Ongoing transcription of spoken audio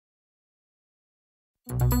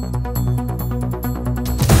A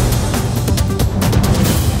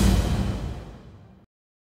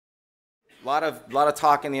lot of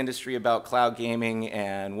talk in the industry about cloud gaming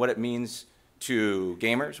and what it means to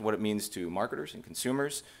gamers, what it means to marketers and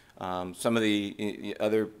consumers. Some of the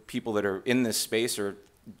other people that are in this space are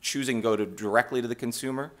choosing to go directly to the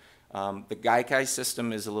consumer. The Gaikai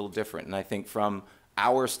system is a little different, and I think from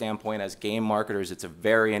our standpoint as game marketers, it's a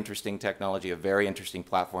very interesting technology, a very interesting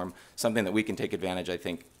platform, something that we can take advantage, I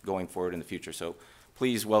think, going forward in the future. So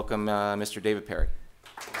please welcome Mr. David Perry.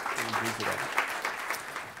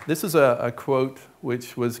 This is a quote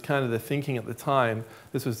which was kind of the thinking at the time.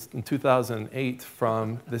 This was in 2008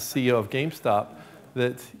 from the CEO of GameStop,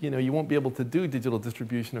 that you won't be able to do digital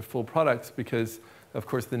distribution of full products because, of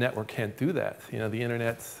course, the network can't do that. The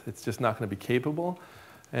internet, it's just not going to be capable.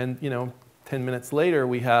 And 10 minutes later,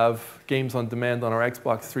 we have games on demand on our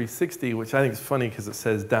Xbox 360, which I think is funny because it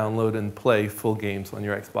says download and play full games on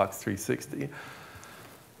your Xbox 360.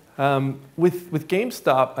 With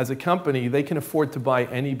GameStop as a company, they can afford to buy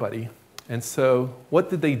anybody. And so what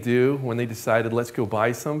did they do when they decided, let's go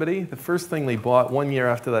buy somebody? The first thing they bought 1 year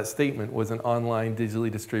after that statement was an online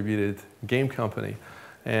digitally distributed game company.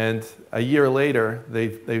 And a year later,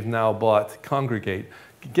 they've now bought Kongregate.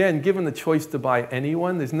 Again, given the choice to buy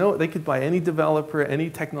anyone, they could buy any developer,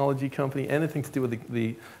 any technology company, anything to do with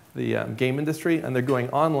the game industry, and they're going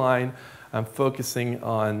online and focusing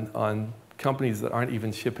on companies that aren't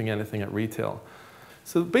even shipping anything at retail.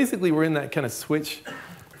 So basically, we're in that kind of switch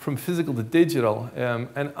from physical to digital.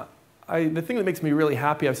 And the thing that makes me really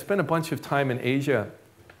happy, I've spent a bunch of time in Asia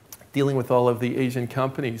dealing with all of the Asian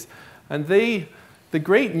companies. And the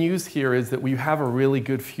great news here is that we have a really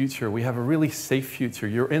good future. We have a really safe future.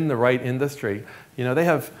 You're in the right industry. They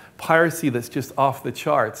have piracy that's just off the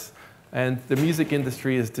charts. And the music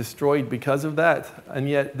industry is destroyed because of that. And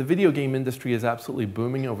yet the video game industry is absolutely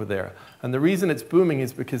booming over there. And the reason it's booming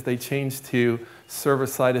is because they changed to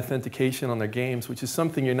server-side authentication on their games, which is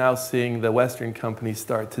something you're now seeing the Western companies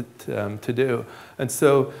start to do. And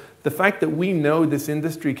so the fact that we know this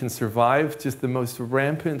industry can survive just the most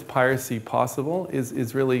rampant piracy possible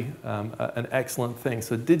is really an excellent thing.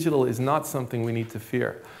 So digital is not something we need to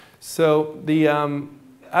fear. So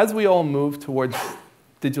as we all move towards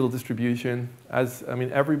digital distribution,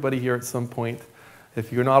 everybody here at some point,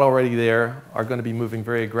 if you're not already there, are going to be moving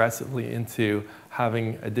very aggressively into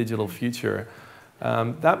having a digital future.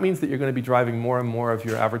 That means that you're going to be driving more and more of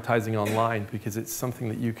your advertising online because it's something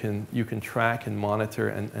that you can track and monitor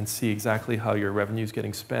and see exactly how your revenue is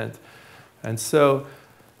getting spent. And so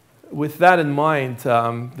with that in mind,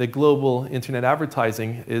 the global internet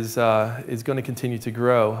advertising is going to continue to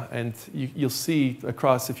grow. And you'll see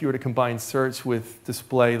across, if you were to combine search with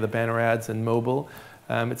display, the banner ads, and mobile,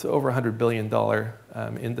 it's over a $100 billion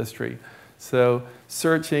industry. So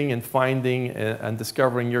searching and finding and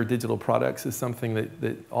discovering your digital products is something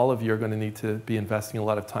that all of you are going to need to be investing a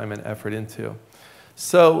lot of time and effort into.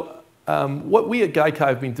 So what we at Gaikai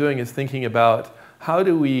have been doing is thinking about how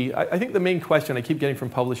do we, I think the main question I keep getting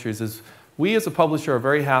from publishers is, we as a publisher are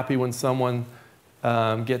very happy when someone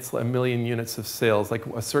gets 1 million units of sales, like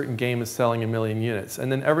a certain game is selling 1 million units,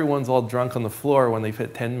 and then everyone's all drunk on the floor when they've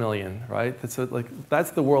hit 10 million, right?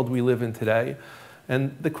 That's the world we live in today.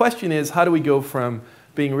 And the question is, how do we go from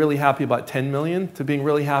being really happy about 10 million to being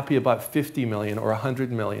really happy about 50 million or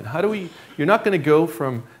 100 million? You're not going to go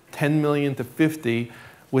from 10 million to 50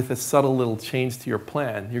 with a subtle little change to your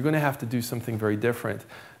plan. You're going to have to do something very different.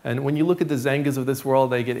 And when you look at the Zyngas of this world,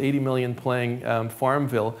 they get 80 million playing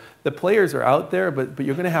Farmville. The players are out there, but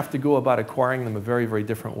you're going to have to go about acquiring them a very, very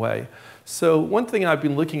different way. So one thing I've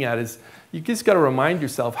been looking at is, you just got to remind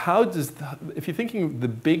yourself, if you're thinking the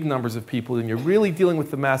big numbers of people and you're really dealing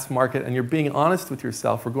with the mass market and you're being honest with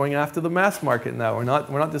yourself, we're going after the mass market now. We're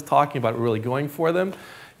not just talking about it, we're really going for them.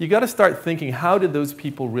 You got to start thinking, how did those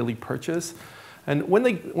people really purchase? And when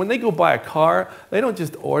they go buy a car, they don't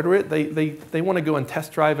just order it. They want to go and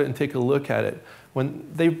test drive it and take a look at it. When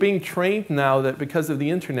they're being trained now that because of the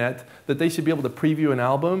internet, that they should be able to preview an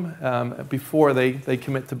album before they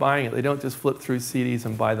commit to buying it. They don't just flip through CDs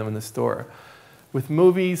and buy them in the store. With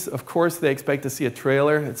movies, of course, they expect to see a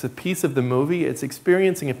trailer. It's a piece of the movie. It's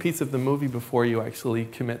experiencing a piece of the movie before you actually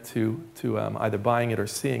commit to either buying it or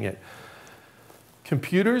seeing it.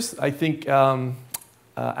 Computers, I think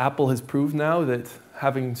Apple has proved now that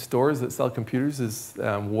having stores that sell computers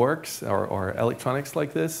works, or electronics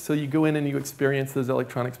like this. So you go in and you experience those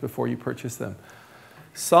electronics before you purchase them.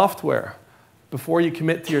 Software. Before you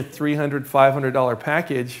commit to your $300, $500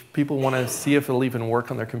 package, people want to see if it'll even work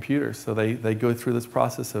on their computers. So they go through this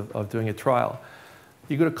process of doing a trial.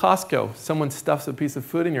 You go to Costco, someone stuffs a piece of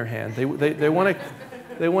food in your hand. They want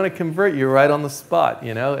to convert you right on the spot.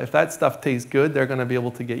 You know, if that stuff tastes good, they're going to be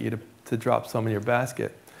able to get you to drop some in your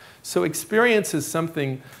basket. So experience is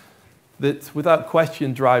something that, without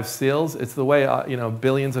question, drives sales. It's the way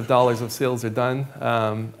billions of dollars of sales are done,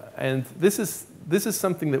 and this is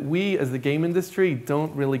something that we, as the game industry,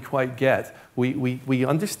 don't really quite get. We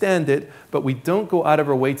understand it, but we don't go out of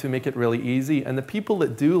our way to make it really easy. And the people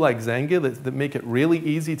that do, like Zynga, that make it really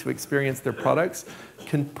easy to experience their products,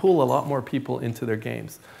 can pull a lot more people into their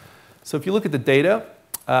games. So if you look at the data,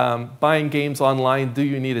 buying games online, do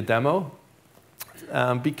you need a demo?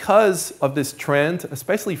 Because of this trend,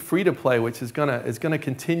 especially free-to-play, which is gonna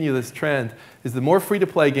continue this trend, is the more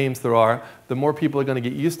free-to-play games there are, the more people are going to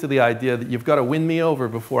get used to the idea that you've got to win me over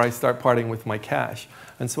before I start parting with my cash.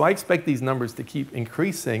 And so I expect these numbers to keep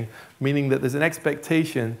increasing, meaning that there's an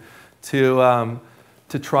expectation to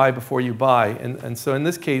try before you buy. And so in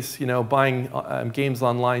this case, buying games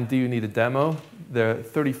online, do you need a demo? The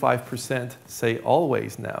 35% say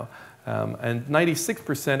always now. And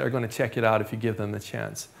 96% are going to check it out if you give them the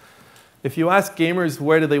chance. If you ask gamers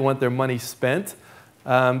where do they want their money spent,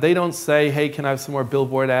 they don't say, hey, can I have some more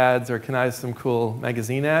billboard ads or can I have some cool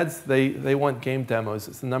magazine ads? They want game demos.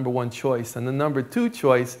 It's the #1 choice. And the #2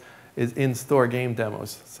 choice is in-store game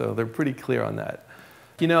demos. So they're pretty clear on that.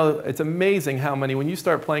 It's amazing how many, when you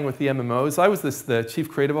start playing with the MMOs, I was the chief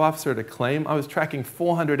creative officer at Acclaim. I was tracking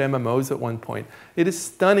 400 MMOs at one point. It is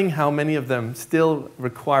stunning how many of them still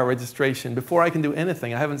require registration before I can do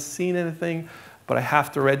anything. I haven't seen anything, but I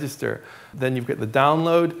have to register. Then you've got the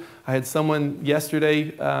download. I had someone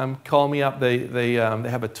yesterday call me up. They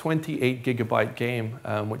have a 28 gigabyte game,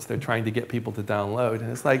 which they're trying to get people to download.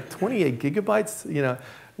 And it's like 28 gigabytes,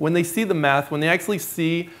 when they see the math, when they actually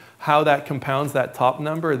see how that compounds that top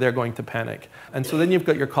number, they're going to panic. And so then you've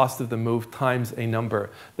got your cost of the move times a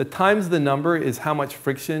number. The times the number is how much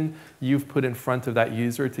friction you've put in front of that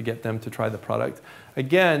user to get them to try the product.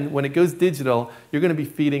 Again, when it goes digital, you're going to be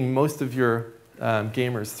feeding most of your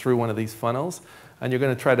gamers through one of these funnels, and you're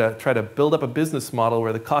going to try to build up a business model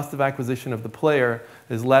where the cost of acquisition of the player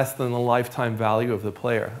is less than the lifetime value of the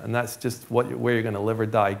player. And that's just where you're going to live or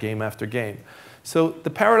die game after game. So the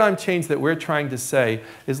paradigm change that we're trying to say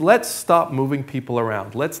is let's stop moving people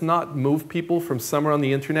around. Let's not move people from somewhere on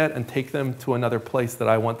the internet and take them to another place that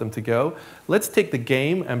I want them to go. Let's take the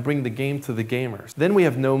game and bring the game to the gamers. Then we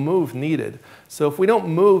have no move needed. So if we don't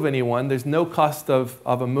move anyone, there's no cost of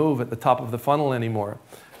a move at the top of the funnel anymore.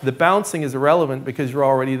 The bouncing is irrelevant because you're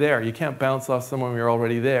already there. You can't bounce off someone when you're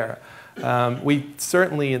already there. We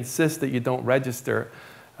certainly insist that you don't register.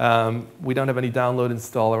 We don't have any download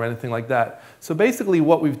install or anything like that. So basically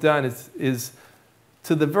what we've done is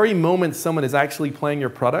to the very moment someone is actually playing your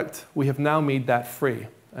product, we have now made that free.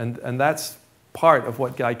 And that's part of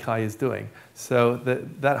what Gaikai is doing. So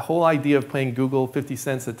that whole idea of paying Google 50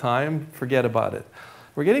 cents a time, forget about it.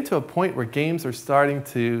 We're getting to a point where games are starting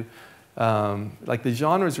to, like the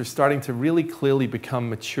genres are starting to really clearly become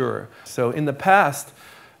mature. So in the past,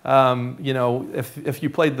 if you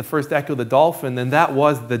played the first Echo the Dolphin, then that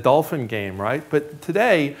was the Dolphin game, right? But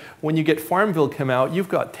today, when you get Farmville come out, you've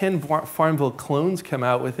got 10 Farmville clones come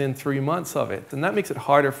out within 3 months of it. And that makes it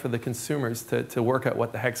harder for the consumers to work out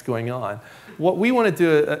what the heck's going on. What we want to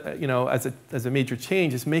do, as a major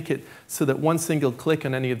change is make it so that one single click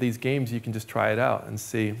on any of these games, you can just try it out and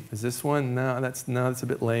see, is this one? No, that's a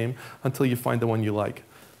bit lame, until you find the one you like.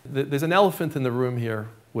 There's an elephant in the room here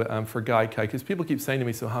for Gaikai, because people keep saying to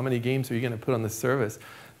me, so how many games are you going to put on this service?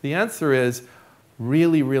 The answer is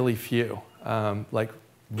really, really few, like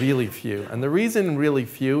really few. And the reason really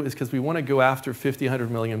few is because we want to go after 50, 100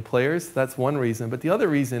 million players. That's one reason. But the other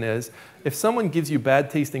reason is if someone gives you bad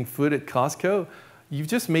tasting food at Costco, you've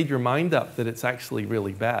just made your mind up that it's actually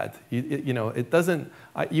really bad.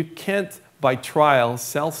 You can't by trial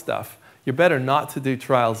sell stuff. You're better not to do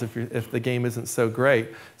trials if the game isn't so great.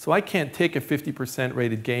 So I can't take a 50%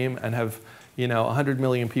 rated game and have 100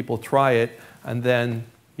 million people try it and then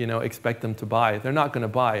expect them to buy. They're not going to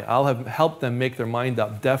buy. I'll have helped them make their mind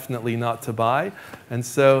up definitely not to buy. And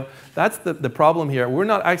so that's the problem here. We're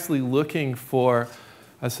not actually looking for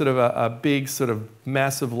a big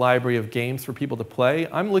massive library of games for people to play.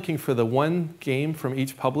 I'm looking for the one game from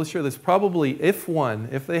each publisher. There's probably, if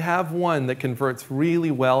they have one that converts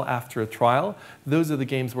really well after a trial, those are the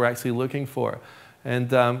games we're actually looking for. And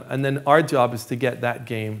then our job is to get that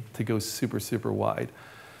game to go super, super wide.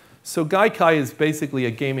 So Gaikai is basically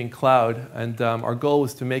a gaming cloud, and our goal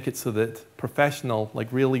was to make it so that professional, like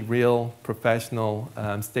really real professional,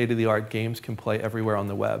 state-of-the-art games can play everywhere on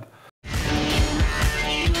the web.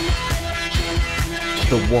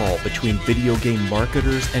 The wall between video game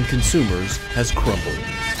marketers and consumers has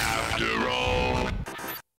crumbled.